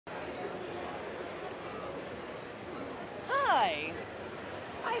Hi.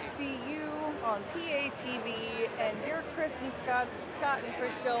 I see you on PATV and you're Kris and Scott and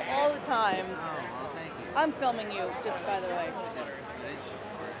Kris show all the time. Oh, well, thank you. I'm filming you, just by the way. Is it footage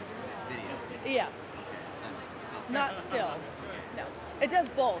or it's video? Yeah, Okay, so I'm just a still. not still. No. It does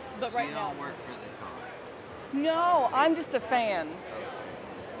both, but So right you now. don't work for the con? No, I'm just a fan.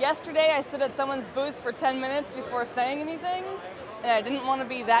 Yesterday I stood at someone's booth for 10 minutes before saying anything, and I didn't want to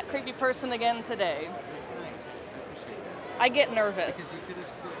be that creepy person again today. That's nice. I appreciate that. I get Because nervous. you could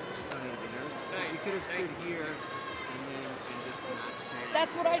have stood, don't need to be nervous. You could have stood here and just not said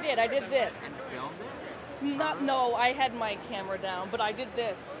That's what I did. I did this. and filmed it? No, I had my camera down, but I did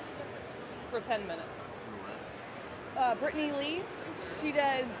this for 10 minutes. Who was it? Brittany Lee, she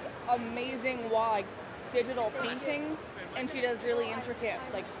does amazing digital painting, and she does really intricate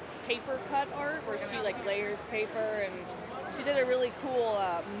like paper cut art where she like layers paper, and she did a really cool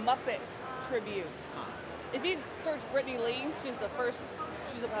Muppet tribute. If you search Brittany Lee, she's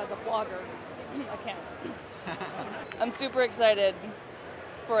has a blogger account. I'm super excited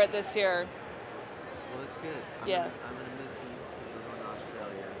for it this year. Well, that's good. Yeah. I'm going to miss East because we're going to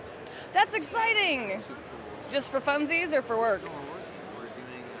Australia. That's exciting! Super cool. Just for funsies or for work? No, we're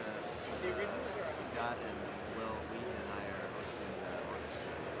doing Scott and Will Wheaton and I are hosting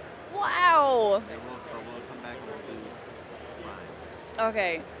the orchestra. Wow! We'll come back and we'll do Ryan.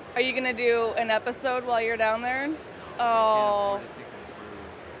 Okay. Are you gonna do an episode while you're down there? No, Oh, I can't afford to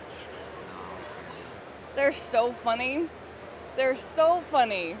take them through. they're so funny. They're so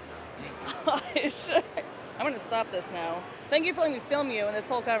funny. No. Thank you. I'm gonna stop this now. Thank you for letting me film you in this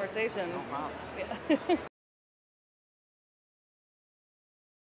whole conversation. No problem. Yeah.